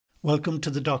Welcome to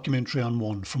the documentary on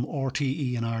One from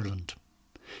RTE in Ireland.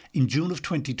 In June of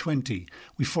 2020,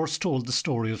 we first told the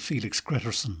story of Felix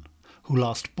Gretterson, who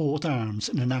lost both arms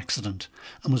in an accident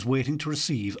and was waiting to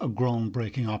receive a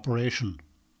groundbreaking operation.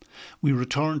 We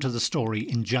return to the story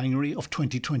in January of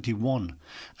 2021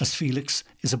 as Felix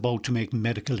is about to make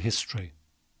medical history.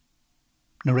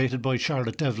 Narrated by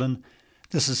Charlotte Devlin,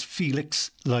 this is Felix,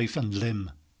 Life and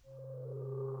Limb.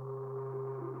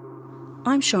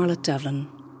 I'm Charlotte Devlin.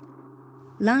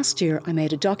 Last year I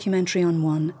made a documentary on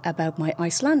One about my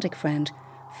Icelandic friend,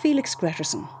 Felix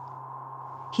Gretterson.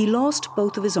 He lost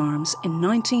both of his arms in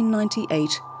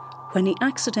 1998 when he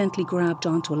accidentally grabbed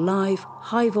onto a live,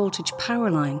 high-voltage power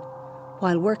line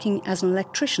while working as an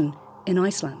electrician in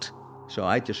Iceland. So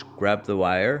I just grabbed the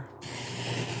wire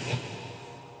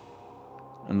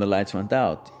and the lights went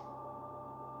out.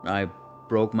 I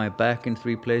broke my back in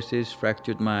 3 places,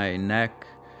 fractured my neck,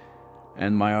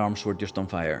 and my arms were just on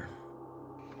fire.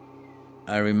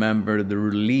 I remember the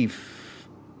relief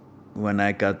when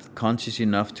I got conscious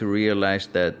enough to realize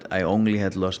that I only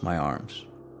had lost my arms.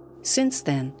 Since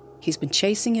then, he's been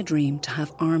chasing a dream to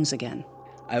have arms again.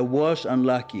 I was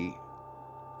unlucky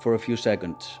for a few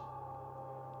seconds.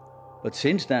 But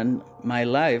since then, my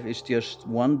life is just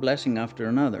one blessing after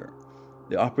another.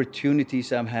 The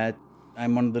opportunities I've had,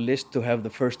 I'm on the list to have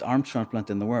the first arm transplant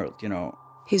in the world,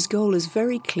 His goal is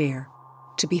very clear,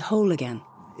 to be whole again.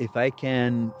 If I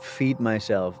can feed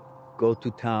myself, go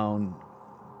to town,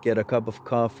 get a cup of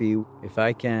coffee, if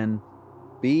I can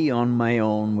be on my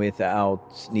own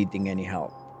without needing any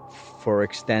help for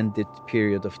extended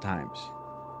period of times,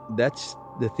 that's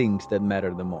the things that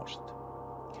matter the most.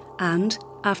 And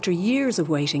after years of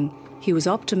waiting, he was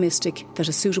optimistic that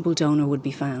a suitable donor would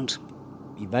be found.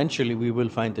 Eventually we will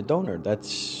find a donor.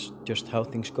 That's just how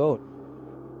things go.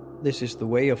 This is the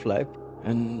way of life.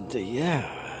 And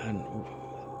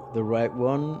the right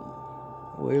one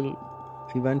will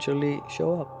eventually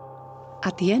show up.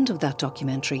 At the end of that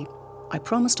documentary, I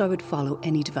promised I would follow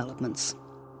any developments.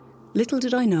 Little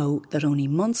did I know that only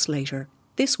months later,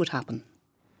 this would happen.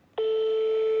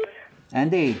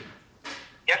 Andy?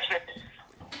 Yes,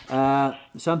 sir.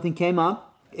 Something came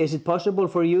up. Is it possible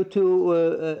for you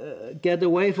to get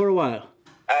away for a while?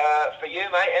 For you,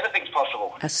 mate, anything's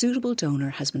possible. A suitable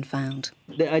donor has been found.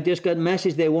 I just got a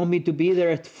message they want me to be there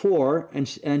at 4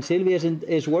 and Sylvia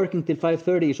is working till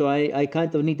 5:30, so I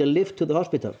kind of need a lift to the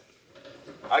hospital.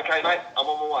 Okay, mate, I'm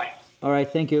on my way. All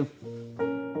right, thank you.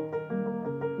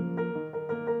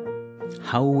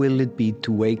 How will it be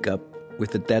to wake up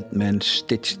with a dead man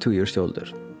stitched to your shoulder?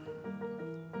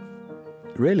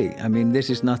 Really, I mean, this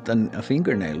is not a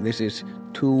fingernail, this is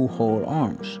 2 whole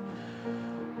arms.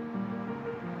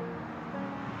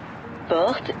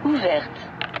 Porte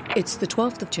ouverte. It's the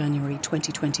 12th of January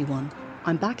 2021.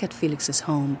 I'm back at Felix's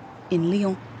home in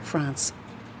Lyon, France,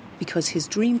 because his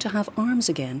dream to have arms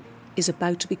again is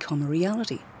about to become a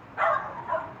reality.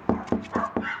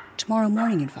 Tomorrow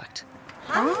morning, in fact.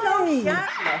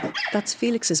 Hi. That's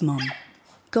Felix's mum,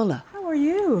 Gulla. How are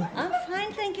you? I'm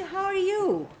fine, thank you. How are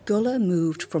you? Gulla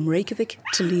moved from Reykjavik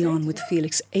to Lyon with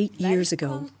Felix 8 years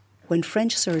ago when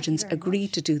French surgeons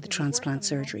agreed to do the transplant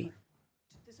surgery.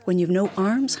 When you've no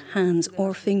arms, hands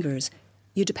or fingers,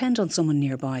 you depend on someone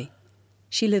nearby.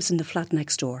 She lives in the flat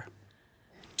next door.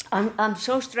 I'm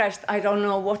so stressed, I don't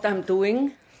know what I'm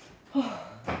doing.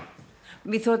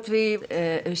 We thought we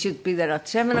should be there at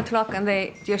 7 o'clock and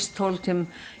they just told him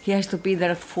he has to be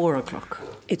there at 4 o'clock.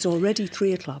 It's already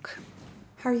 3 o'clock.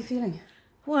 How are you feeling?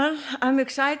 Well, I'm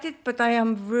excited, but I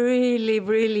am really,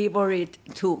 really worried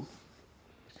too.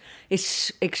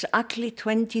 It's exactly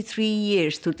 23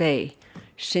 years today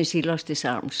since he lost his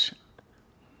arms.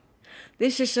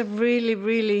 This is a really,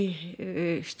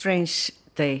 really strange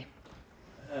day.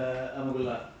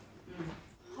 Hi,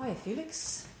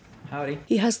 Felix. Howdy.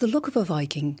 He has the look of a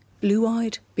Viking,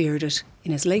 blue-eyed, bearded,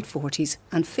 in his late 40s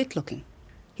and fit-looking.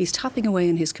 He's tapping away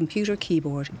on his computer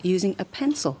keyboard using a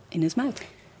pencil in his mouth.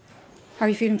 How are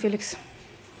you feeling, Felix?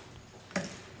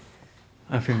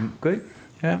 I feel good,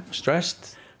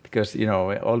 stressed. Because,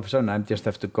 all of a sudden I just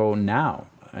have to go now.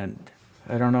 And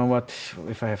I don't know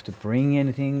if I have to bring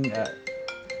anything.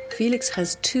 Felix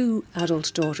has 2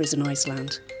 adult daughters in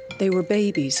Iceland. They were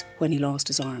babies when he lost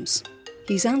his arms.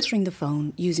 He's answering the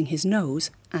phone using his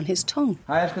nose and his tongue.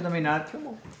 Hæ, skoða mínar.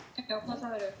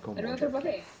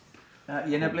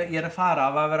 Ég að fara,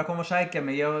 það var að vera að koma að sækja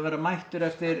mig. Ég var að vera mættur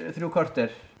eftir 3 korter.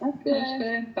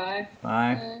 Okay, bye.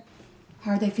 Bye.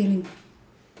 How are they feeling?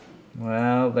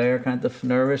 Well, they're kind of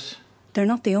nervous. They're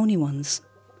not the only ones.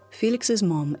 Felix's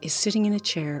mum is sitting in a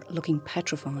chair looking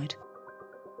petrified.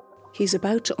 He's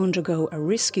about to undergo a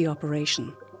risky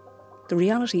operation. The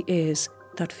reality is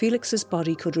that Felix's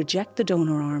body could reject the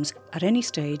donor arms at any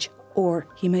stage, or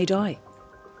he may die.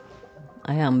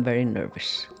 I am very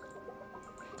nervous,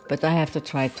 but I have to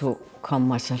try to calm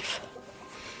myself.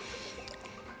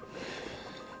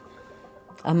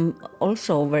 I'm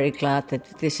also very glad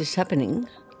that this is happening.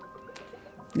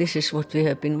 This is what we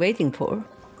have been waiting for.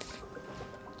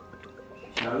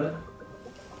 Charlotte?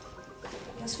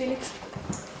 Yes, Felix?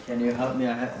 Can you help me?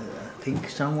 I think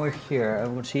somewhere here. I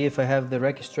will see if I have the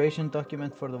registration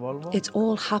document for the Volvo. It's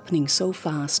all happening so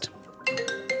fast.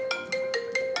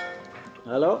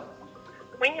 Hello?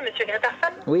 Oui, Monsieur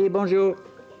Gretarson? Oui, bonjour.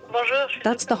 Bonjour.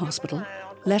 That's the hospital,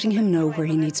 letting him know where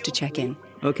he needs to check in.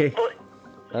 Okay.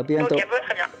 À bientôt. Ok,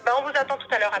 très bien. Ben, on vous attend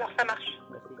tout à l'heure, alors ça marche.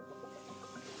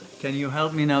 Can you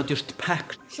help me now just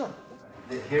pack? Sure.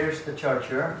 Here's the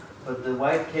charger, but the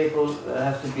white cable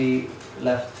has to be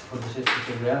left for the sister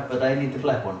Sylvia, but I need the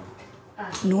black one.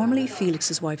 Normally,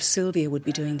 Felix's wife Sylvia would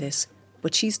be doing this,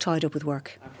 but she's tied up with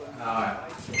work.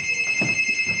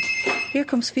 Here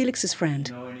comes Felix's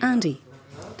friend, Andy,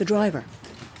 the driver.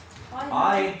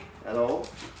 Hi. Hello.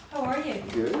 How are you?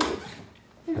 Good.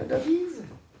 That's easy.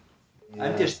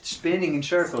 I'm just spinning in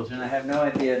circles and I have no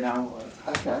idea now.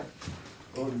 Okay.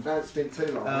 Well, don't spin too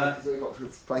long, because we've got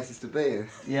places to be.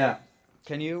 Yeah.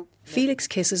 Can you? Felix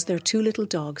kisses their two little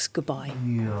dogs goodbye.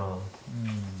 Yeah.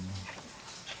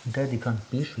 Daddy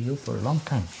can't be for you for a long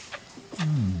time.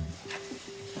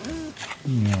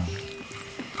 Yeah.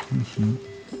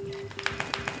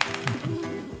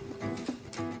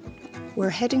 We're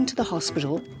heading to the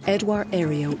hospital Edouard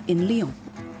Herriot in Lyon.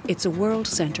 It's a world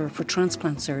centre for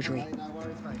transplant surgery.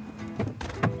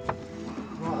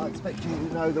 I expect you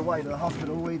to know the way to the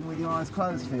hospital even with your eyes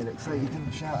closed, Felix, so you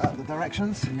can shout out the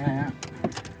directions. Yeah.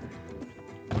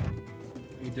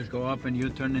 You just go up and you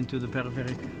turn into the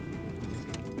peripheric.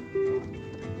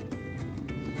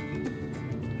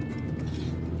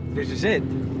 This is it.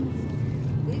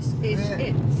 This is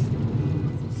it.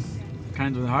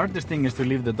 Kind of the hardest thing is to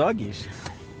leave the doggies.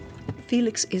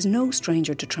 Felix is no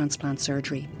stranger to transplant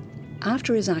surgery.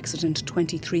 After his accident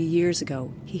 23 years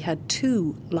ago, he had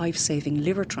 2 life-saving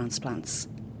liver transplants.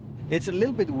 It's a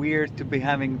little bit weird to be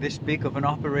having this big of an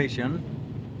operation,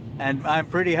 and I'm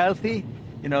pretty healthy.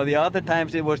 You know, the other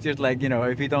times it was just like, you know,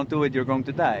 if you don't do it, you're going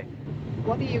to die.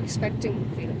 What are you expecting,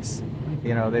 Felix?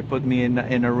 You know, they put me in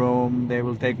a room, they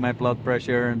will take my blood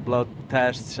pressure and blood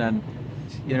tests and,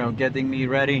 you know, getting me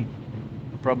ready,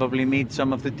 probably meet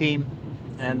some of the team.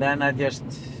 And then I just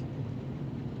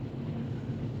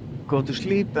go to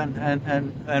sleep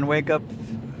and wake up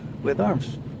with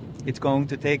arms. It's going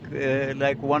to take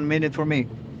like 1 minute for me.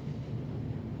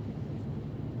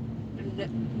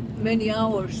 Many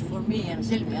hours for me and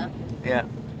Sylvia. Yeah.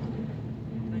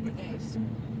 Many days.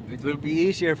 It will be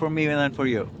easier for me than for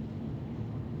you.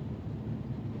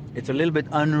 It's a little bit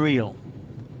unreal.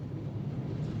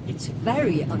 It's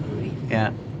very unreal.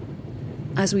 Yeah.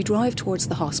 As we drive towards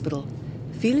the hospital,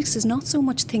 Felix is not so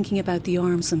much thinking about the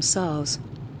arms themselves,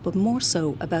 but more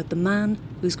so about the man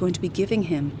who's going to be giving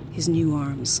him his new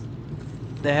arms.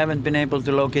 They haven't been able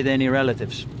to locate any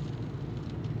relatives.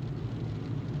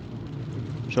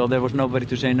 So there was nobody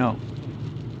to say no.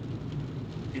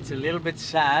 It's a little bit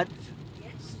sad,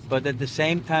 but at the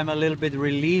same time a little bit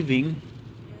relieving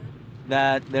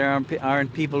that there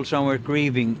aren't people somewhere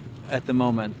grieving at the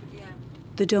moment.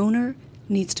 The donor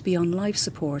needs to be on life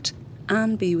support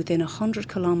and be within a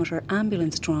 100-kilometre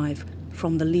ambulance drive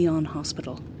from the Lyon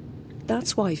hospital.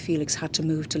 That's why Felix had to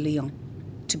move to Lyon,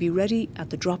 to be ready at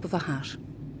the drop of a hat.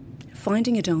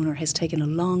 Finding a donor has taken a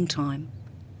long time.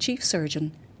 Chief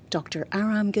Surgeon Dr.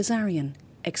 Aram Ghazarian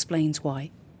explains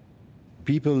why.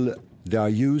 People, they are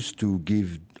used to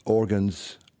give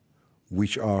organs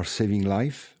which are saving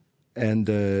life, and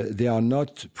they are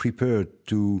not prepared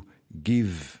to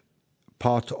give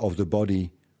part of the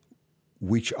body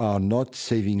which are not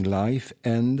saving life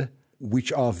and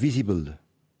which are visible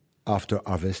after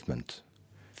harvestment.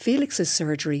 Felix's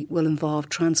surgery will involve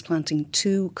transplanting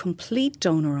 2 complete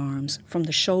donor arms from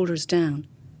the shoulders down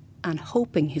and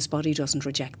hoping his body doesn't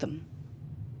reject them.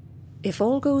 If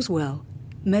all goes well,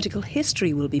 medical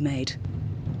history will be made.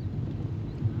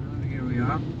 Here we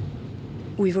are.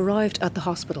 We've arrived at the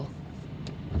hospital.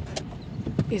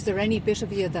 Is there any bit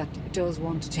of you that does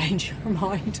want to change your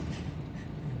mind?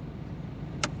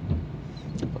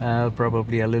 Well,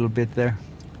 probably a little bit there.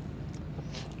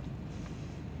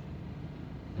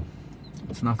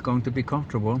 It's not going to be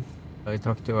comfortable. I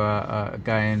talked to a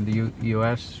guy in the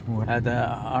US who had an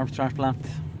arm transplant,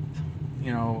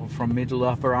 you know, from middle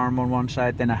upper arm on one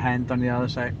side, then a hand on the other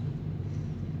side.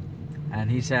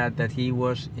 And he said that he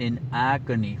was in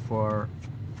agony for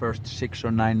first 6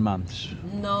 or 9 months.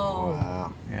 No.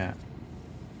 Wow. Yeah.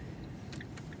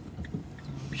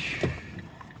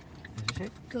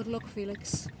 Good luck,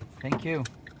 Felix. Thank you.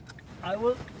 I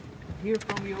will hear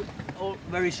from you all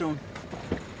very soon.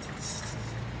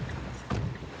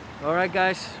 All right,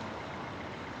 guys.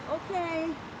 Okay.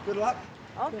 Good luck.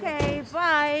 Okay,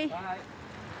 bye. Bye.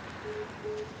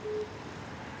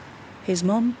 His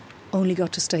mum only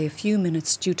got to stay a few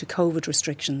minutes due to COVID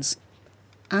restrictions,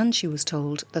 and she was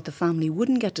told that the family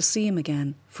wouldn't get to see him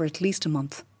again for at least a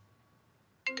month.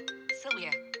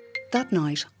 Sylvia. That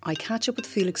night, I catch up with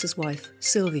Felix's wife,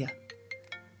 Sylvia.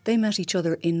 They met each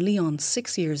other in Lyon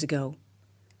 6 years ago.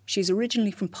 She's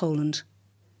originally from Poland.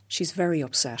 She's very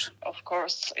upset. Of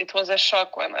course, it was a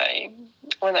shock when I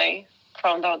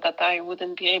found out that I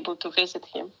wouldn't be able to visit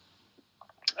him.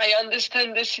 I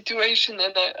understand the situation,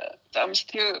 and I'm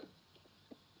still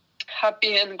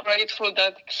happy and grateful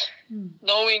that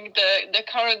knowing the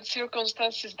current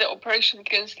circumstances, the operation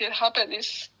can still happen.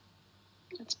 It's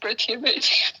pretty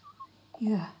amazing.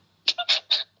 Yeah.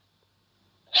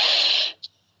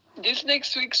 These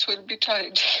next weeks will be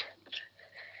challenging.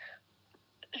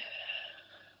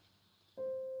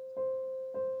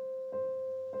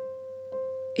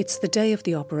 It's the day of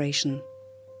the operation,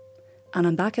 and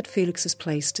I'm back at Felix's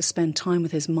place to spend time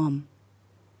with his mum.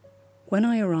 When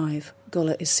I arrive,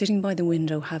 Gula is sitting by the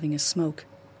window having a smoke.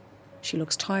 She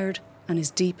looks tired and is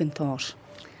deep in thought.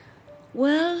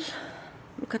 Well,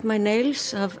 look at my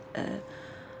nails. I've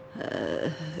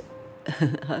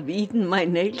eaten my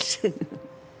nails.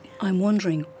 I'm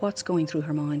wondering what's going through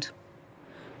her mind.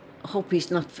 I hope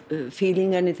he's not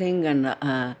feeling anything,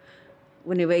 and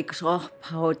when he wakes up,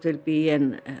 how it will be,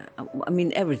 and I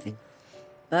mean everything.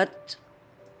 But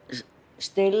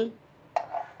still,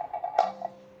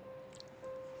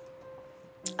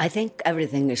 I think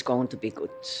everything is going to be good.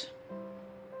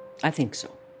 I think so.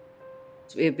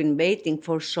 We've been waiting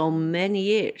for so many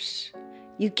years.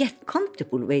 You get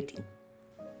comfortable waiting.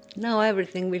 Now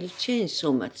everything will change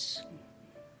so much.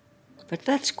 But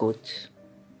that's good.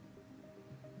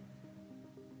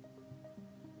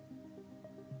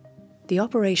 The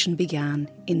operation began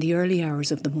in the early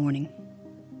hours of the morning.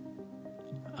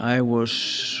 I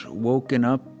was woken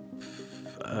up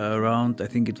around, I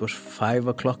think it was 5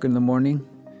 o'clock in the morning.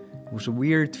 It was a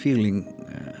weird feeling.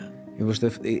 It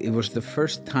was the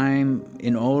first time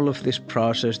in all of this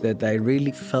process that I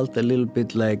really felt a little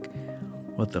bit like,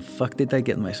 what the fuck did I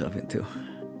get myself into?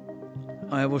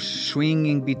 I was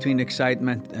swinging between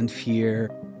excitement and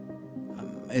fear.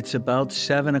 It's about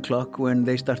 7 o'clock when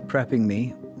they start prepping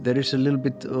me. There is a little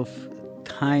bit of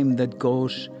time that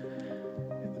goes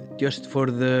just for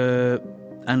the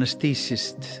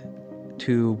anesthetist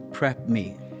to prep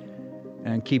me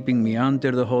and keeping me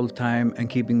under the whole time and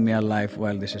keeping me alive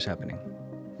while this is happening.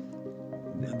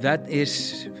 That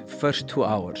is first 2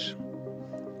 hours.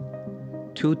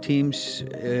 2 teams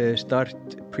start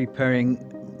preparing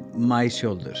my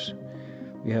shoulders.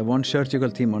 We have one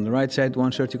surgical team on the right side,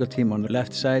 one surgical team on the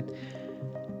left side.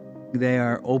 They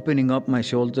are opening up my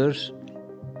shoulders.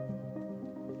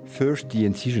 First, the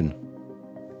incision.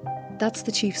 That's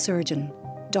the chief surgeon,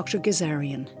 Dr.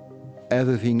 Gazarian.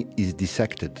 Everything is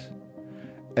dissected.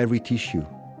 Every tissue,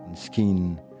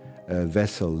 skin,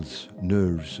 vessels,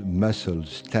 nerves,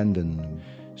 muscles, tendon.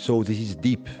 So this is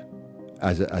deep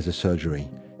as a surgery.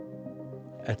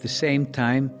 At the same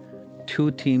time,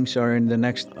 2 teams are in the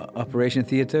next operation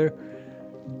theater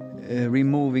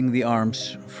removing the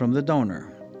arms from the donor.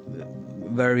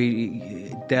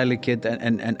 Very delicate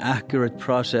and accurate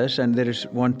process, and there is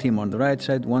one team on the right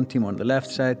side, one team on the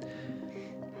left side.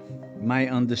 My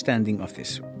understanding of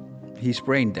this, he's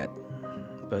brain dead,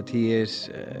 but he is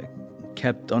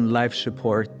kept on life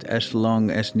support as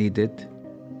long as needed.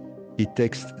 It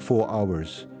takes 4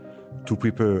 hours to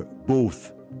prepare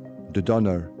both the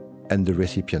donor and the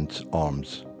recipient's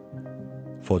arms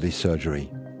for this surgery.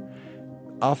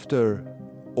 After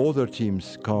other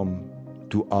teams come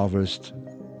to harvest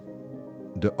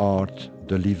the heart,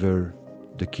 the liver,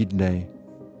 the kidney,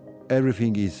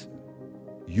 everything is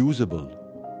usable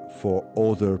for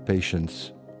other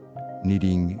patients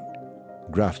needing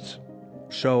grafts.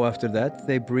 So after that,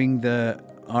 they bring the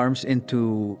arms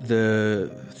into the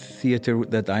theater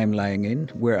that I'm lying in,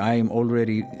 where I am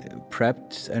already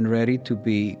prepped and ready to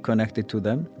be connected to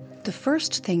them. The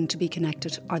first thing to be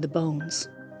connected are the bones.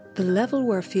 The level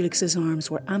where Felix's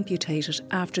arms were amputated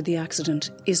after the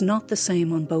accident is not the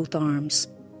same on both arms.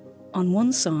 On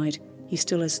one side, he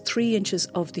still has 3 inches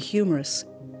of the humerus,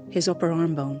 his upper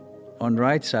arm bone. On the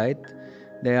right side,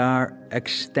 they are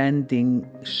extending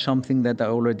something that I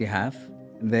already have.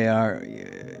 They are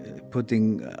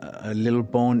putting a little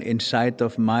bone inside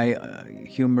of my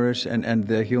humerus and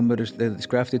the humerus that is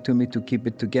grafted to me to keep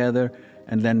it together,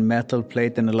 and then metal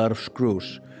plate and a lot of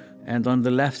screws. And on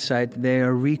the left side, they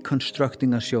are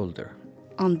reconstructing a shoulder.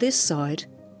 On this side,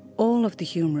 all of the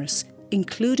humerus,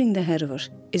 including the head of it,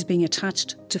 is being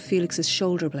attached to Felix's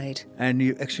shoulder blade. And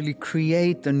you actually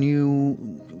create a new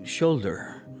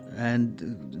shoulder and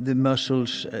the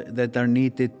muscles that are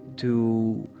needed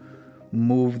to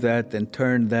move that and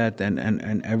turn that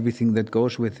and everything that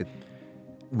goes with it.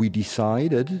 We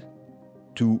decided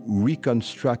to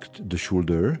reconstruct the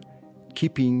shoulder,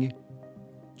 keeping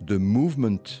the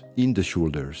movement in the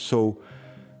shoulder. So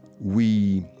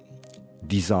we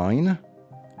design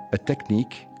a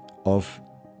technique of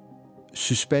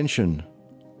suspension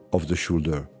of the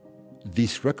shoulder.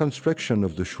 This reconstruction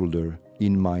of the shoulder,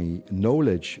 in my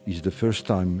knowledge, is the first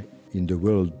time in the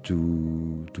world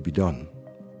to be done.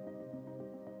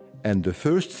 And the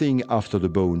first thing after the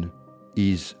bone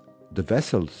is the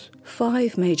vessels.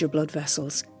 5 major blood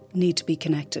vessels need to be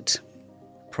connected.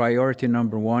 Priority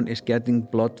number 1 is getting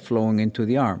blood flowing into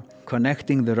the arm.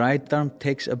 Connecting the right arm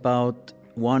takes about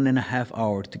 1.5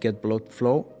 hours to get blood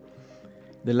flow.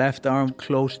 The left arm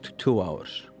close to 2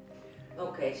 hours.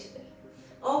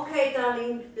 Okay,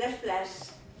 darling.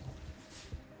 Bless.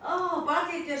 Oh,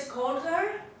 but it is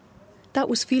colder. That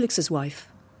was Felix's wife,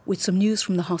 with some news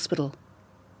from the hospital.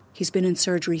 He's been in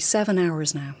surgery 7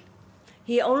 hours now.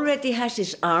 He already has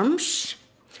his arms,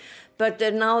 but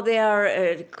now they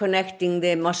are connecting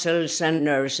the muscles and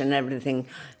nerves and everything.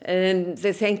 And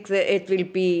they think that it will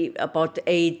be about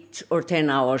 8 or 10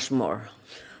 hours more.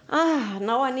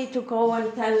 Now I need to go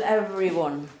and tell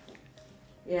everyone.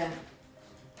 Yeah.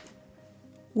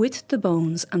 With the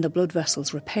bones and the blood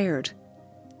vessels repaired,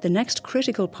 the next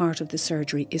critical part of the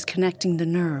surgery is connecting the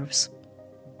nerves.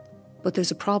 But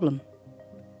there's a problem.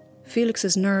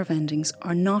 Felix's nerve endings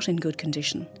are not in good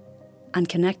condition, and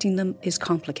connecting them is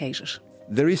complicated.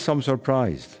 There is some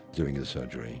surprise during the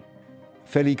surgery.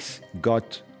 Felix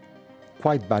got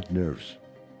quite bad nerves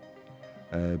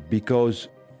because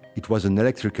it was an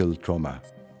electrical trauma.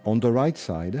 On the right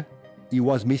side, he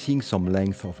was missing some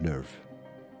length of nerve.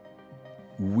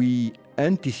 We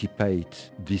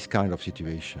anticipate this kind of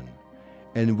situation,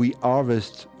 and we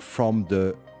harvest from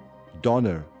the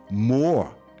donor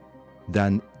more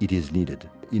than it is needed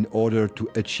in order to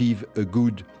achieve a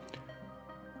good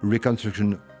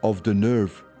reconstruction of the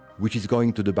nerve which is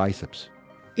going to the biceps.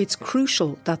 It's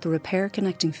crucial that the repair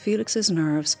connecting Felix's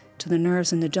nerves to the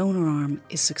nerves in the donor arm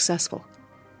is successful.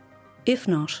 If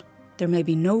not, there may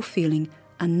be no feeling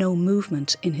and no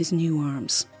movement in his new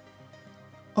arms.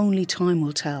 Only time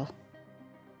will tell.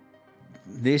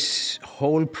 This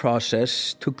whole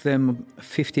process took them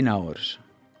 15 hours.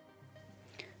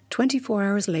 24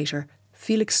 hours later,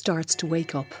 Felix starts to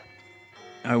wake up.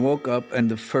 I woke up and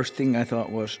the first thing I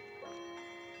thought was,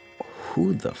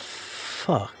 who the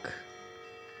fuck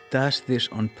does this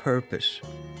on purpose?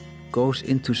 Goes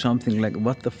into something like,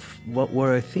 what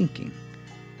were I thinking?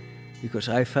 Because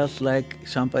I felt like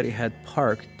somebody had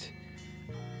parked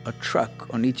a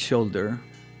truck on each shoulder.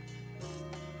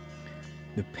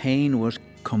 The pain was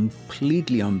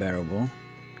completely unbearable.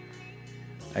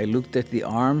 I looked at the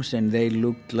arms and they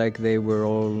looked like they were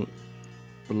all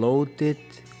bloated,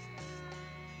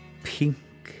 pink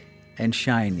and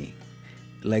shiny,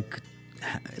 like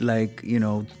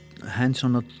hands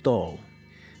on a doll.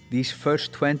 These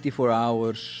first 24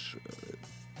 hours,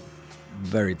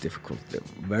 very difficult,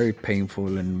 very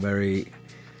painful and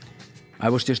I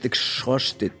was just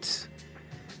exhausted.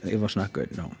 It was not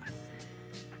good, no.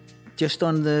 Just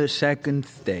on the second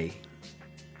day,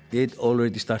 it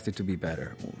already started to be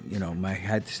better. My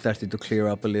head started to clear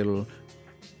up a little.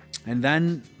 And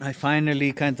then I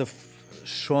finally kind of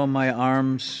saw my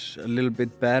arms a little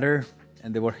bit better.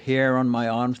 And there were hair on my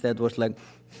arms that was like,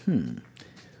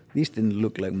 these didn't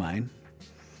look like mine.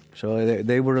 So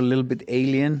they were a little bit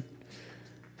alien.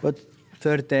 But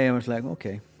third day I was like,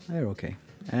 okay, they're okay.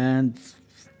 And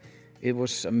it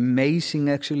was amazing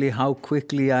actually how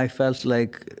quickly I felt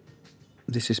like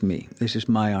this is me, this is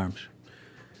my arms.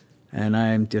 And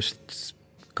I'm just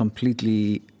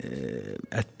completely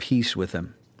at peace with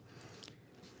them.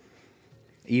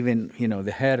 Even,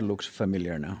 the hair looks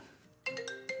familiar now.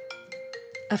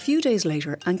 A few days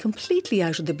later, and completely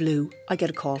out of the blue, I get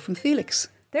a call from Felix.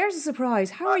 There's a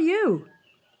surprise. How are you?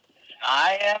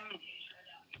 I am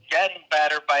getting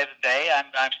better by the day.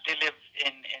 I'm still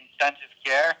in intensive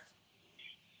care.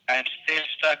 I'm still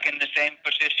stuck in the same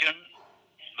position,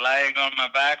 lying on my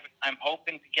back. I'm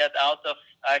hoping to get out of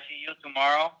ICU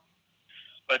tomorrow.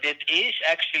 But it is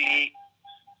actually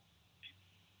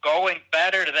going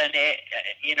better than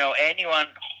anyone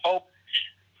hoped.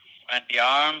 And the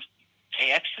arms,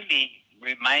 they actually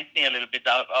remind me a little bit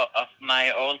of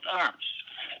my old arms.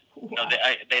 Wow.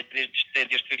 They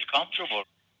just feel comfortable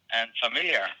and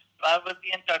familiar. I will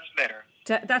be in touch later.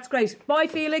 That's great. Bye,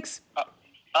 Felix.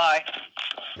 Bye.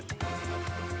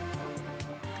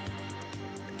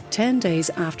 10 days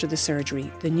after the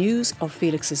surgery, the news of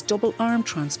Felix's double arm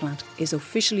transplant is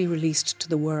officially released to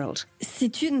the world.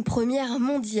 C'est une première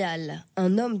mondiale.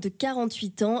 Un homme de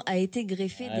 48 ans a été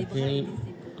greffé des bras et des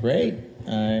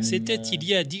épaules. C'était il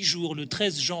y a 10 jours, le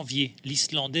 13 janvier.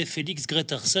 L'Islandais Felix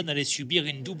Grettersen allait subir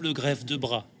une double greffe de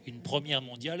bras. Une première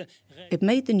mondiale. It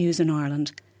made the news in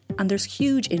Ireland, and there's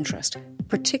huge interest,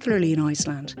 particularly in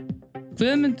Iceland.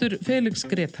 Guðmundur Felix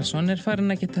Gretterson farin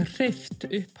að geta hreyft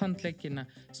upp handleggina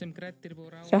sem græddir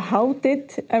voru á. So how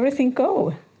did everything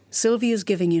go? Sylvia's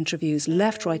giving interviews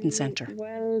left, right and centre.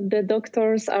 Well, the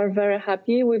doctors are very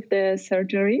happy with the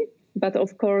surgery, but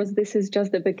of course this is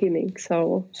just the beginning.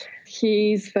 So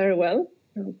he's very well.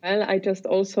 Well, I just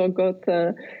also got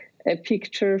a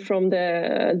picture from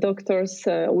the doctors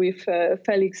with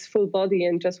Felix full body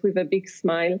and just with a big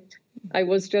smile. I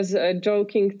was just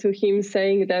joking to him,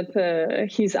 saying that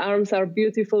his arms are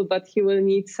beautiful, but he will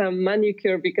need some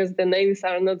manicure because the nails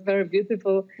are not very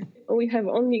beautiful. We have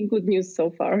only good news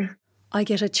so far. I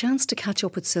get a chance to catch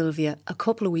up with Sylvia a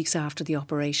couple of weeks after the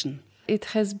operation. It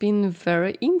has been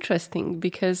very interesting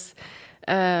because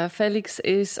Felix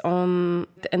is on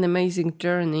an amazing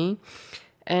journey,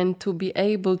 and to be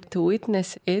able to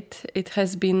witness it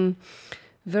has been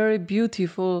very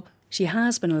beautiful. She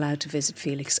has been allowed to visit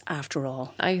Felix after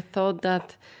all. I thought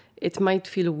that it might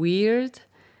feel weird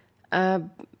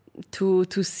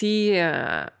to see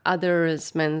other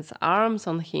men's arms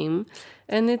on him,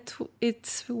 and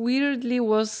it weirdly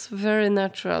was very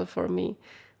natural for me.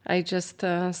 I just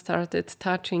started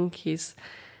touching his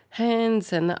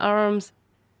hands and arms.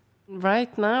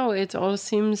 Right now it all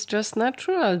seems just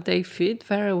natural. They fit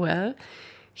very well.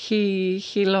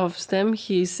 He loves them.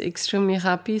 He's extremely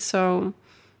happy, so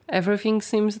everything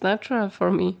seems natural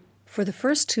for me. For the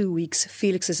first 2 weeks,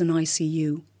 Felix is in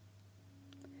ICU.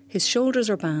 His shoulders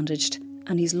are bandaged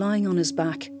and he's lying on his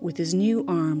back with his new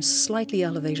arms slightly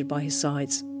elevated by his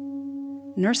sides.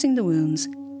 Nursing the wounds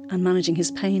and managing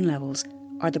his pain levels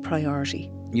are the priority.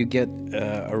 You get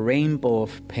a rainbow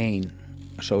of pain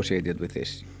associated with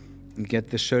this. You get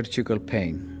the surgical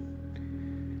pain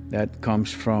that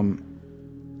comes from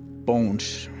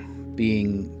bones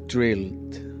being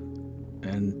drilled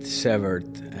and severed,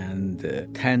 and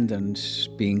tendons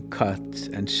being cut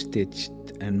and stitched,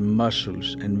 and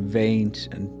muscles and veins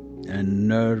and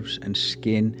nerves and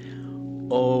skin,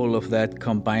 all of that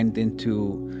combined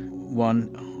into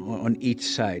one on each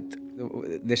side.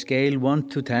 The scale 1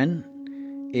 to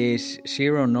 10 is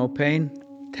 0, no pain,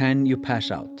 10, you pass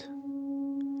out.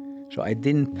 So I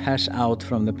didn't pass out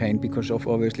from the pain because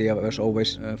obviously I was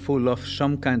always full of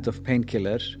some kind of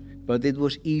painkillers. But it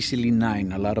was easily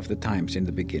 9 a lot of the times in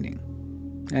the beginning.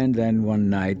 And then one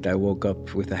night I woke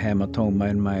up with a hematoma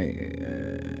in my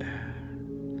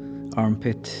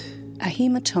armpit. A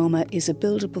hematoma is a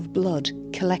buildup of blood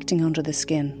collecting under the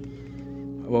skin.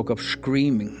 I woke up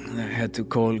screaming. I had to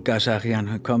call Gazagian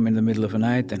to come in the middle of the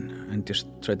night and just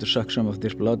try to suck some of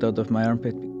this blood out of my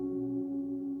armpit.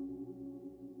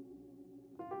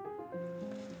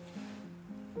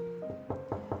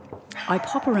 I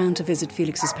pop around to visit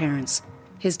Felix's parents.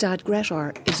 His dad,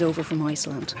 Grettar, is over from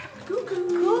Iceland.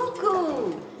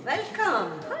 Cuckoo!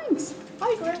 Welcome! Thanks.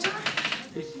 Hi, Grettar.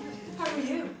 How are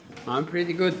you? I'm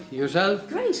pretty good. Yourself?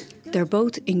 Great. They're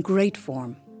both in great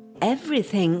form.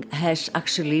 Everything has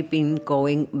actually been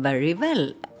going very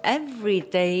well. Every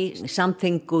day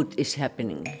something good is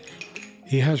happening.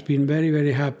 He has been very,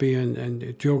 very happy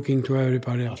and joking to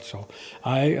everybody else. So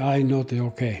I know they're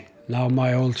okay. Now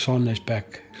my old son is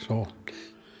back, so,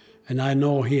 and I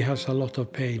know he has a lot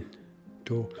of pain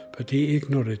too, but he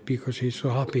ignored it because he's so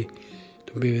happy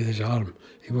to be with his arm.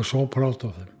 He was so proud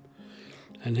of them.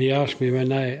 And he asked me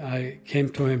when I came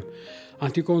to him,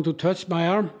 aren't you going to touch my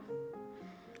arm?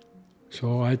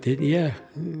 So I did, yeah.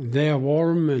 They are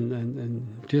warm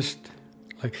and just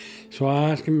like, so I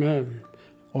asked him,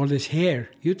 all this hair,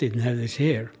 you didn't have this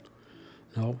hair.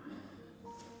 No.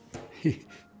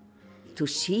 To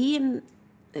see him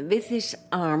with his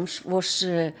arms was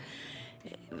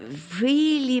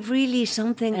really, really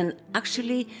something. And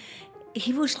actually,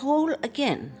 he was whole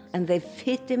again, and they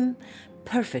fit him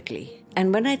perfectly.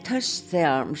 And when I touched the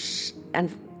arms, and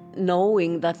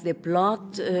knowing that the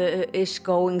blood is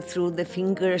going through the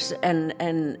fingers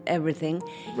and everything,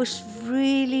 it was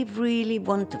really, really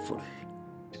wonderful.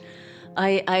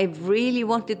 I really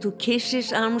wanted to kiss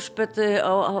his arms, but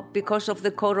because of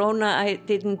the corona, I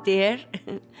didn't dare.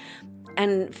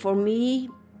 And for me,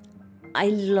 I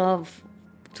love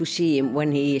to see him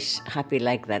when he is happy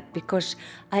like that, because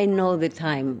I know the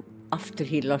time after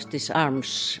he lost his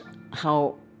arms,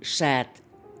 how sad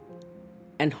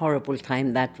and horrible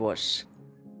time that was.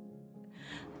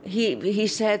 He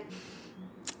said,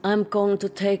 I'm going to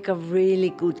take a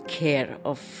really good care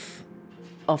of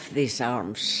these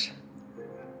arms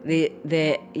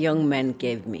the young man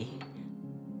gave me.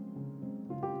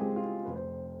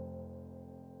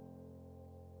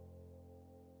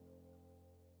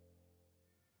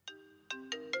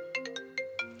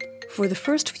 For the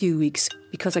first few weeks,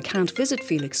 because I can't visit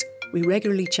Felix, we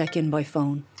regularly check in by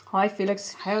phone. Hi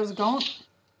Felix, how's it going?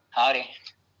 Howdy.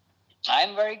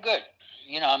 I'm very good.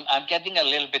 You know, I'm getting a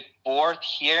little bit bored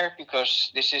here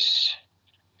because this is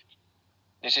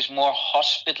more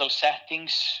hospital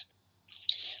settings.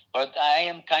 But I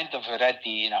am kind of ready,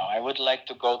 you know. I would like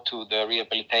to go to the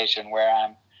rehabilitation where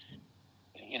I'm,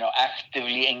 you know,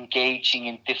 actively engaging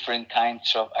in different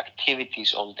kinds of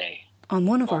activities all day. On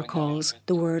one of our calls,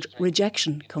 the word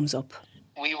rejection comes up.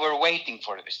 We were waiting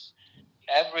for this.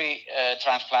 Every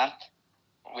transplant,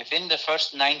 within the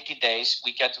first 90 days,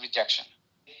 we get rejection.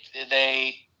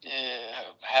 They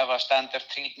have a standard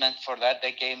treatment for that.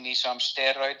 They gave me some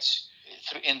steroids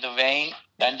in the vein.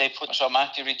 Then they put some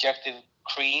anti-rejective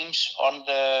creams on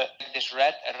this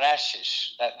red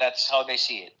rashes. That's how they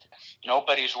see it.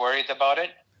 Nobody's worried about it.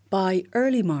 By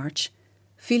early March,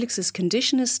 Felix's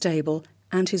condition is stable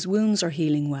and his wounds are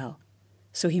healing well.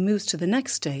 So he moves to the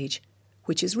next stage,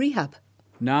 which is rehab.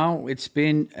 Now it's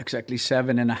been exactly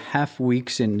 7.5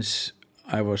 weeks since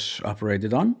I was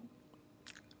operated on,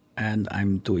 and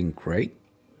I'm doing great.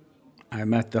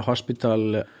 I'm at the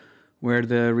hospital where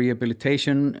the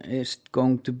rehabilitation is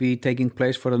going to be taking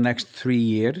place for the next 3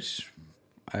 years.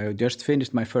 I just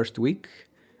finished my first week,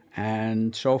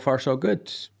 and so far so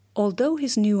good. Although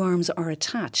his new arms are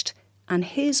attached and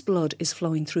his blood is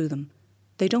flowing through them,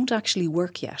 they don't actually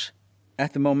work yet.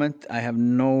 At the moment, I have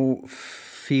no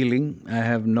feeling, I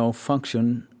have no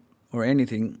function or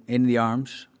anything in the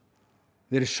arms.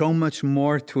 There is so much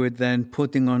more to it than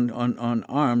putting on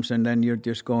arms and then you're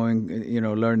just going, you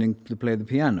know, learning to play the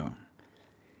piano.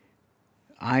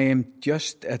 I am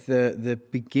just at the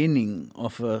beginning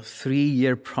of a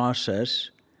 3-year process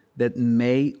that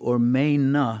may or may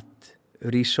not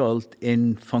result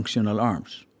in functional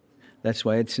arms. That's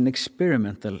why it's an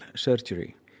experimental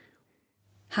surgery.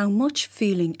 How much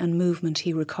feeling and movement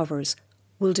he recovers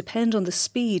will depend on the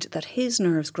speed that his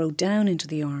nerves grow down into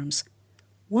the arms.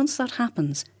 Once that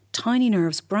happens, tiny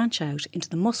nerves branch out into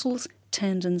the muscles,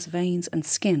 tendons, veins and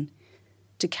skin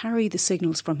to carry the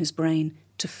signals from his brain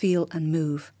to feel and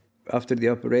move. After the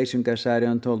operation,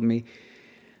 Gazarian told me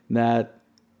that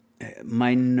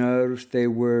my nerves, they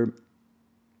were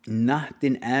not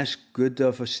in as good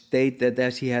of a state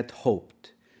as he had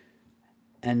hoped.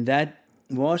 And that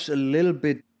was a little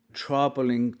bit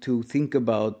troubling to think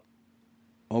about,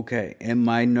 okay, am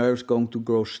my nerves going to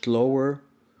grow slower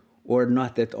or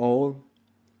not at all?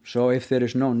 So if there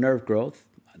is no nerve growth,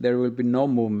 there will be no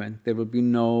movement, there will be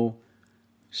no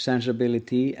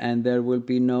sensibility, and there will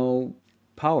be no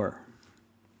power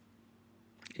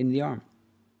in the arm.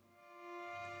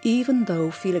 Even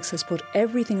though Felix has put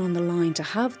everything on the line to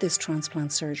have this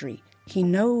transplant surgery, he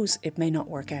knows it may not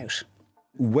work out.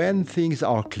 When things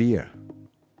are clear,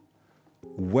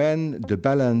 when the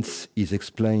balance is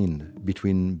explained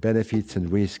between benefits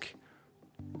and risk,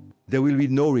 there will be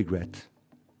no regret,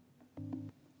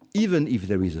 even if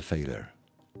there is a failure,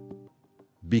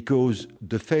 because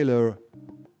the failure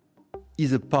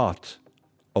is a part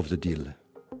of the deal.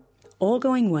 All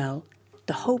going well,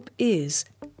 the hope is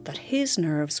that his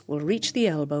nerves will reach the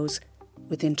elbows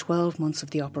within 12 months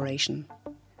of the operation.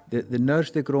 The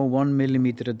nerves, they grow 1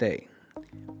 millimeter a day.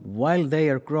 While they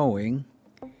are growing,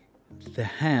 the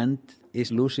hand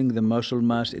is losing the muscle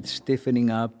mass, it's stiffening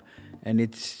up, and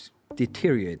it's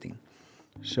deteriorating.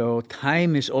 So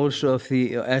time is also of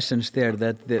the essence there,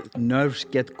 that the nerves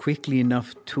get quickly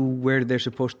enough to where they're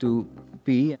supposed to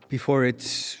be before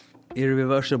it's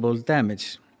irreversible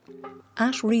damage.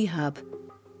 At rehab,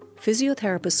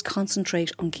 physiotherapists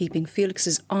concentrate on keeping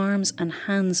Felix's arms and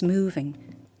hands moving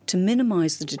to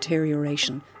minimise the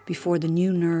deterioration before the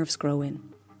new nerves grow in,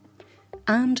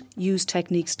 and use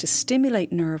techniques to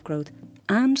stimulate nerve growth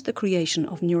and the creation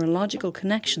of neurological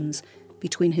connections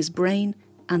between his brain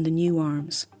and the new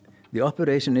arms. The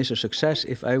operation is a success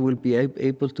if I will be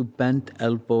able to bend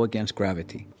elbow against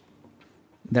gravity.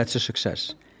 That's a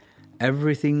success.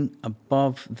 Everything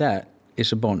above that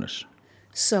is a bonus.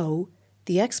 So,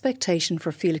 the expectation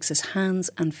for Felix's hands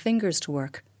and fingers to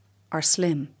work are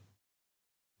slim.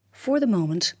 For the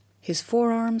moment, his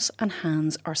forearms and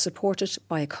hands are supported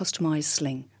by a customised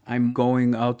sling. I'm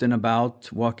going out and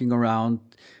about, walking around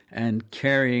and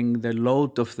carrying the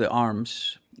load of the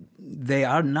arms. They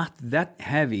are not that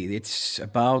heavy. It's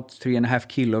about 3.5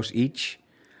 kilos each.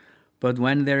 But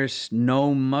when there's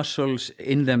no muscles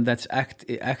in them that's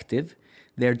active,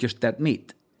 they're just that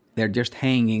meat. They're just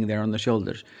hanging there on the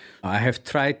shoulders. I have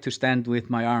tried to stand with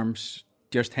my arms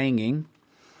just hanging.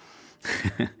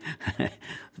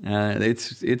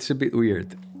 It's a bit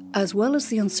weird. As well as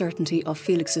the uncertainty of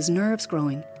Felix's nerves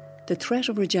growing, the threat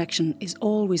of rejection is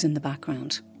always in the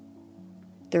background.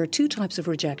 There are 2 types of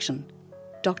rejection.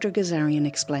 Dr. Gazarian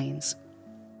explains.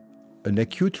 An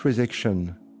acute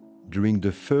rejection during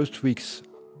the first weeks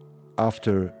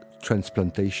after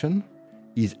transplantation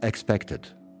is expected.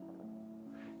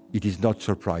 It is not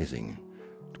surprising.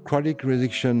 Chronic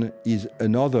rejection is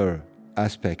another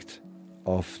aspect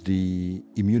of the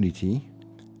immunity.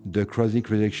 The chronic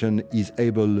rejection is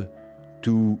able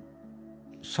to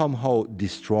somehow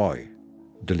destroy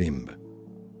the limb.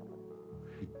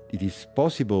 It is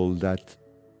possible that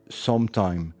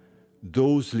sometime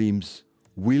those limbs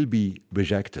will be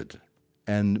rejected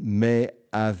and may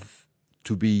have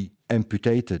to be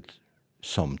amputated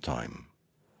sometime.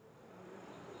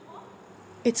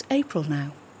 It's April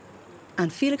now,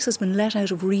 and Felix has been let out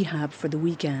of rehab for the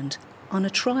weekend on a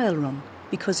trial run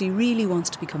because he really wants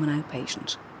to become an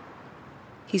outpatient.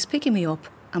 He's picking me up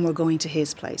and we're going to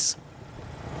his place.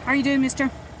 How are you doing, mister?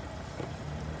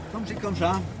 Come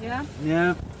on. Yeah?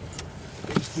 Yeah.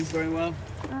 Sleep very well.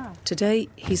 Today,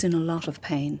 he's in a lot of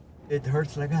pain. It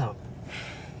hurts like hell.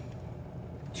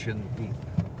 It shouldn't be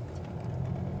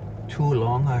too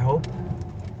long, I hope.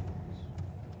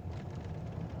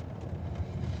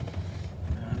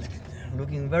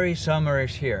 Looking very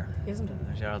summerish here. Isn't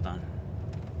it? Sheraton.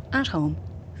 At home,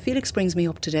 Felix brings me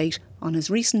up to date on his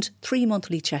recent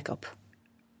 3-monthly checkup.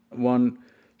 One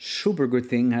super good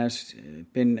thing has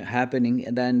been happening,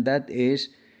 and that is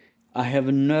I have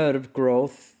a nerve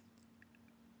growth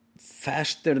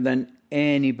faster than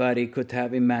anybody could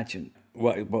have imagined.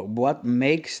 What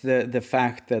makes the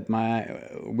fact that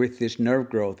with this nerve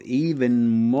growth even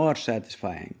more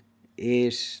satisfying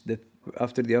is that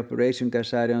after the operation,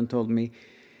 Gazarian told me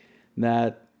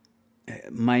that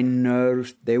my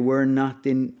nerves, they were not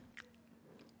in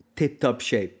tip-top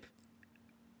shape.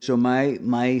 So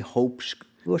my hopes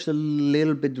was a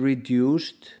little bit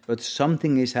reduced, but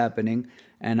something is happening,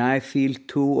 and I feel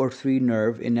 2 or 3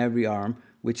 nerves in every arm,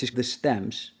 which is the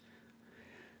stems.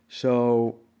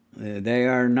 So they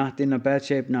are not in a bad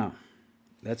shape now,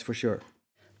 that's for sure.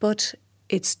 But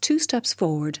it's 2 steps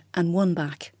forward and 1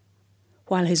 back.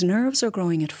 While his nerves are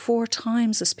growing at 4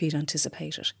 times the speed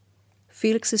anticipated,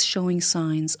 Felix is showing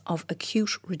signs of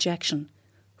acute rejection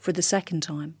for the second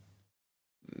time.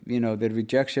 You know, the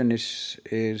rejection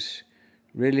is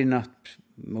really not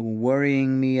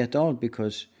worrying me at all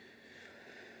because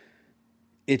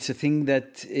it's a thing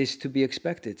that is to be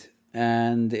expected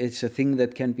and it's a thing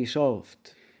that can be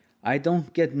solved. I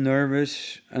don't get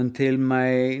nervous until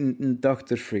my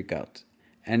doctors freak out.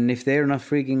 And if they're not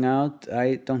freaking out,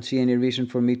 I don't see any reason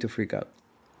for me to freak out.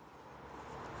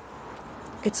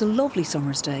 It's a lovely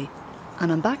summer's day,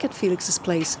 and I'm back at Felix's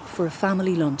place for a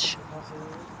family lunch.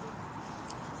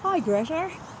 Hi, Greta.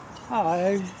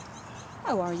 Hi.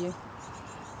 How are you?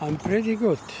 I'm pretty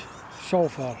good so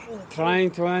far. Trying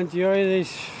to enjoy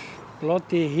this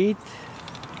bloody heat.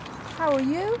 How are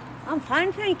you? I'm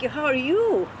fine, thank you. How are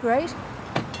you? Great.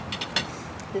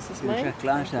 This is mine.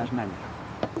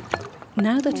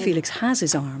 Now that Felix has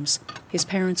his arms, his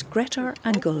parents Grettir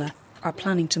and Gulla are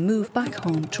planning to move back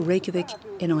home to Reykjavik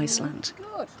in Iceland.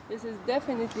 Good. This is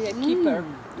definitely a keeper.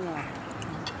 Yeah.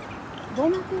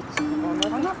 Bon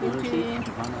appétit.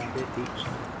 Bon appétit.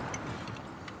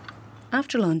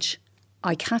 After lunch,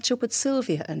 I catch up with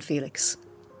Sylvia and Felix.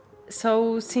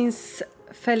 So since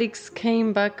Felix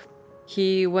came back,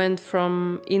 he went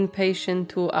from inpatient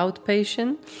to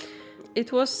outpatient.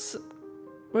 It was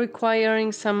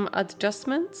requiring some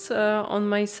adjustments on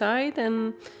my side,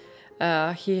 and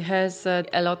he has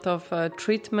a lot of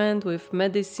treatment with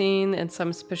medicine and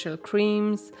some special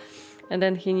creams, and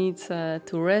then he needs to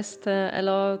rest a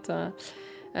lot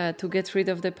to get rid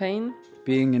of the pain.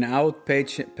 Being an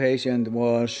outpatient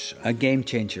was a game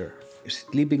changer.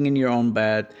 Sleeping in your own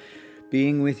bed,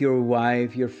 being with your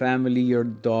wife, your family, your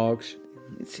dogs.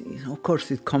 Of course,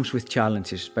 it comes with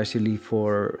challenges, especially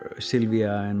for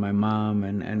Sylvia and my mom,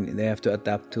 and they have to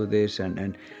adapt to this.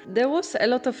 And there was a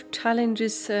lot of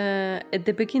challenges at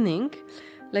the beginning,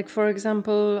 Like, for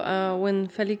example, when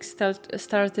Felix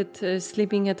started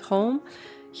sleeping at home,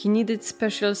 he needed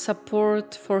special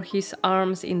support for his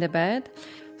arms in the bed.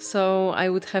 So I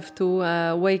would have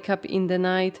to wake up in the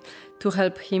night to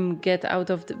help him get out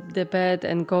of the bed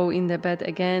and go in the bed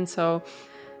again.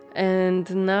 And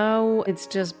now it's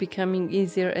just becoming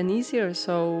easier and easier.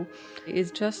 So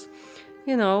it's just,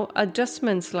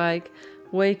 adjustments like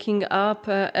waking up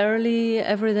early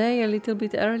every day, a little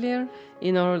bit earlier,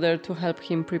 in order to help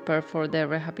him prepare for the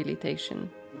rehabilitation.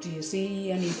 Do you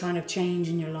see any kind of change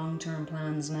in your long-term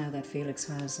plans now that Felix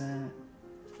has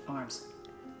arms?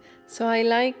 So I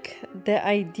like the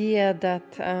idea that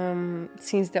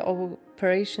since the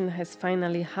operation has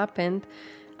finally happened,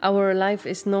 our life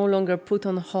is no longer put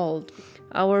on hold.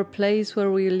 Our place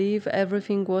where we live,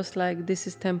 everything was like, this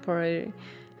is temporary.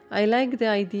 I like the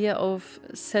idea of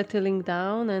settling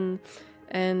down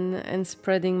and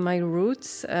spreading my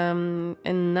roots. And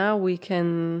now we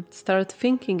can start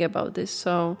thinking about this.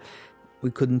 So we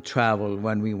couldn't travel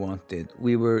when we wanted.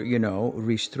 We were,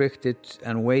 restricted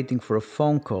and waiting for a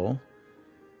phone call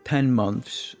 10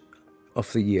 months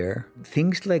of the year.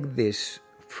 Things like this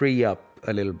free up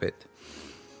a little bit.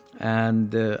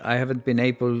 And I haven't been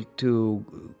able to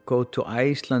go to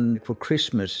Iceland for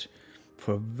Christmas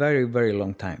for a very, very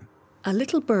long time. A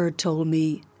little bird told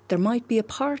me there might be a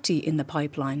party in the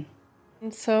pipeline.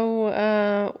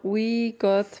 So we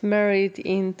got married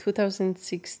in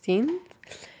 2016,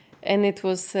 and it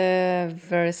was a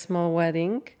very small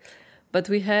wedding. But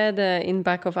we had in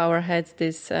back of our heads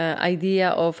this idea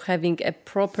of having a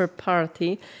proper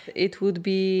party. It would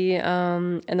be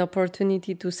an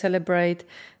opportunity to celebrate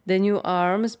the new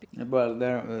arms. Well,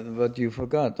 what you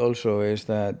forgot also is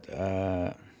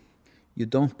that you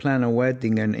don't plan a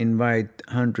wedding and invite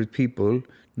 100 people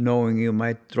knowing you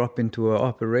might drop into an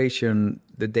operation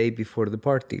the day before the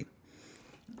party.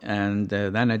 And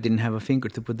then I didn't have a finger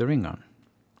to put the ring on.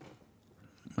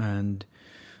 And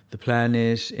the plan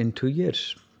is in 2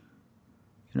 years,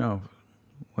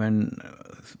 when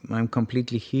I'm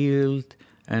completely healed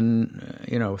and,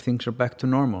 things are back to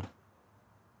normal.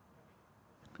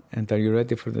 And are you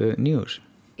ready for the news?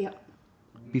 Yeah.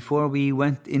 Before we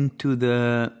went into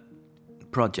the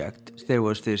project, there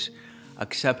was this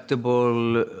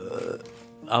acceptable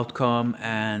outcome,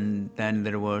 and then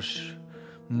there was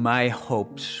my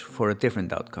hopes for a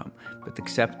different outcome. But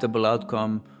acceptable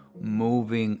outcome,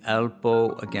 moving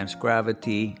elbow against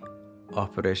gravity,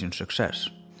 operation success.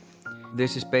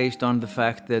 This is based on the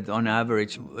fact that on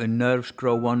average nerves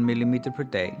grow 1 millimeter per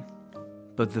day.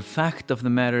 But the fact of the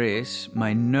matter is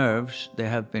my nerves, they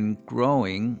have been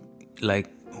growing like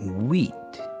wheat.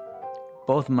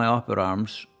 Both my upper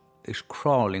arms is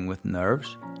crawling with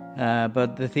nerves.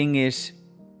 But the thing is,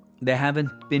 they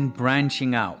haven't been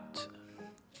branching out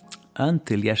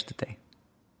until yesterday.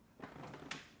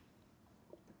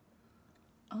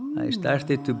 I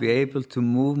started to be able to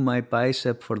move my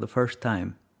bicep for the first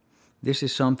time. This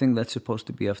is something that's supposed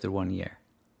to be after 1 year.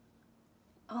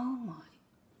 Oh my.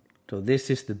 So this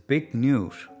is the big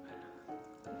news.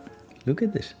 Look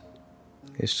at this.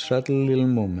 A subtle little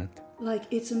movement. Like,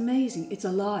 it's amazing. It's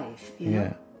alive, you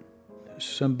know?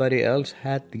 Somebody else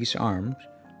had these arms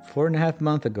 4.5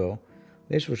 months ago.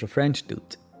 This was a French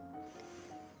dude.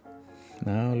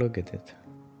 Now look at it.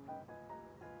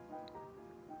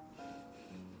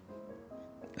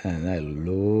 And I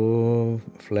love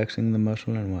flexing the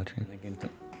muscle and watching.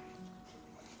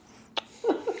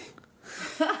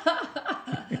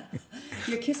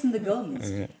 You're kissing the guns.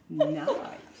 Yeah.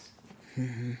 Nice.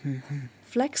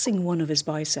 Flexing one of his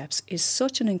biceps is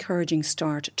such an encouraging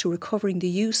start to recovering the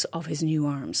use of his new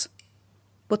arms.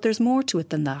 But there's more to it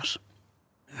than that.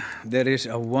 There is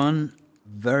one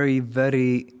very,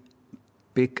 very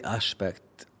big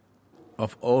aspect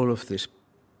of all of this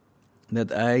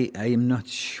that I am not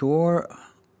sure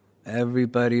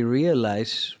everybody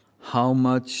realize how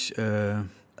much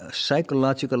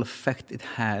psychological effect it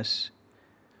has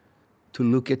to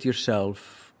look at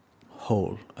yourself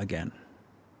whole again.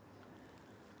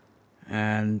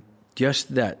 And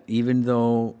just that, even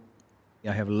though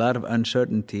I have a lot of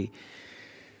uncertainty,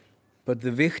 but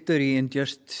the victory in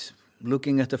just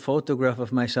looking at a photograph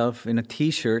of myself in a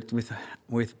t-shirt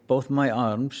with both my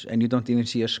arms, and you don't even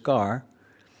see a scar,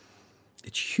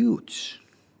 it's huge.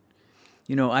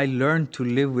 I learned to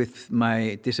live with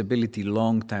my disability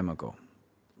long time ago.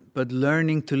 But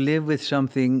learning to live with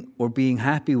something or being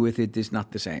happy with it is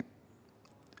not the same.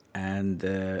 And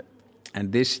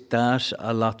this does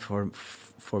a lot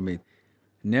for me.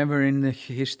 Never in the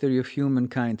history of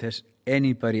humankind has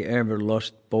anybody ever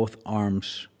lost both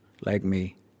arms like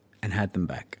me and had them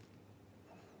back.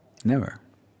 Never.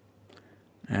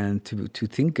 And to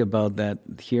think about that,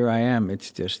 here I am,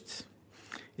 it's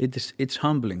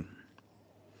humbling.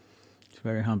 It's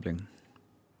very humbling.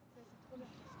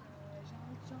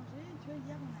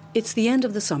 It's the end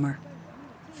of the summer.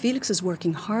 Felix is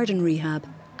working hard in rehab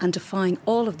and defying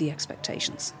all of the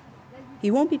expectations. He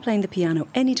won't be playing the piano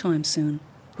anytime soon,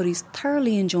 but he's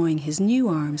thoroughly enjoying his new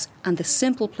arms and the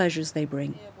simple pleasures they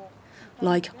bring,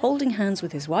 like holding hands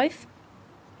with his wife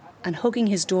and hugging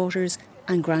his daughters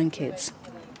and grandkids.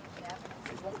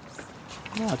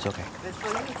 No, it's okay.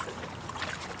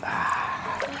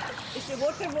 Is the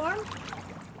water warm?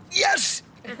 Yes!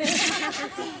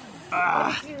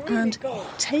 And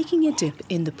taking a dip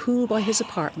in the pool by his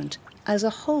apartment as a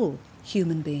whole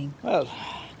human being. Well,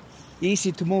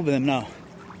 easy to move them now.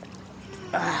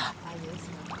 How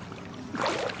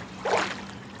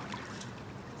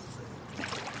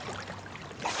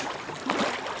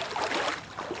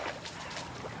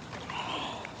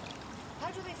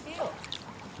do they feel?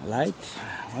 Light?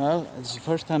 Well, it's the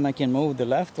first time I can move the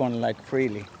left one like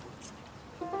freely.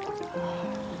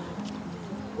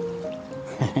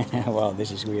 Wow,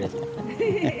 this is weird.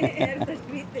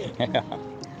 Yeah.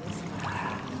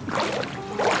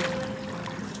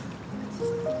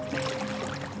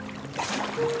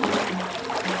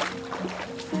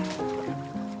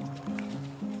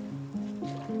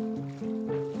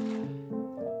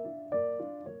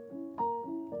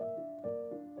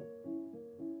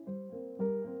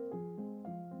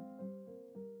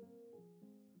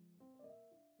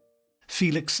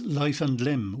 Felix Life and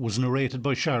Limb was narrated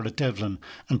by Charlotte Devlin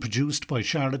and produced by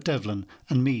Charlotte Devlin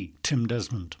and me, Tim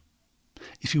Desmond.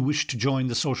 If you wish to join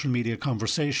the social media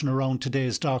conversation around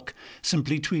today's doc,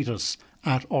 simply tweet us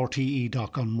at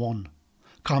RTE.on1.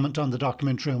 Comment on the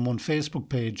Documentary on One Facebook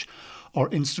page or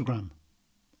Instagram,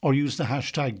 or use the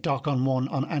hashtag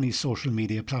DocOn1 on any social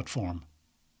media platform.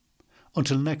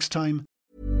 Until next time.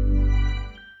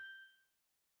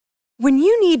 When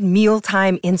you need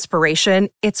mealtime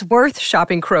inspiration, it's worth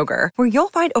shopping Kroger, where you'll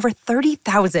find over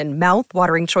 30,000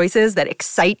 mouth-watering choices that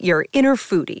excite your inner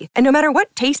foodie. And no matter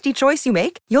what tasty choice you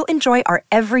make, you'll enjoy our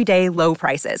everyday low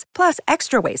prices, plus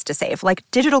extra ways to save, like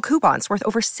digital coupons worth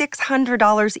over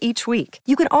 $600 each week.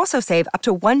 You can also save up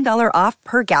to $1 off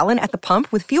per gallon at the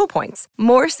pump with fuel points.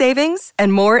 More savings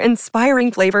and more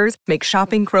inspiring flavors make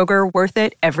shopping Kroger worth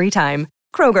it every time.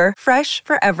 Kroger, fresh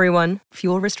for everyone.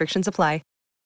 Fuel restrictions apply.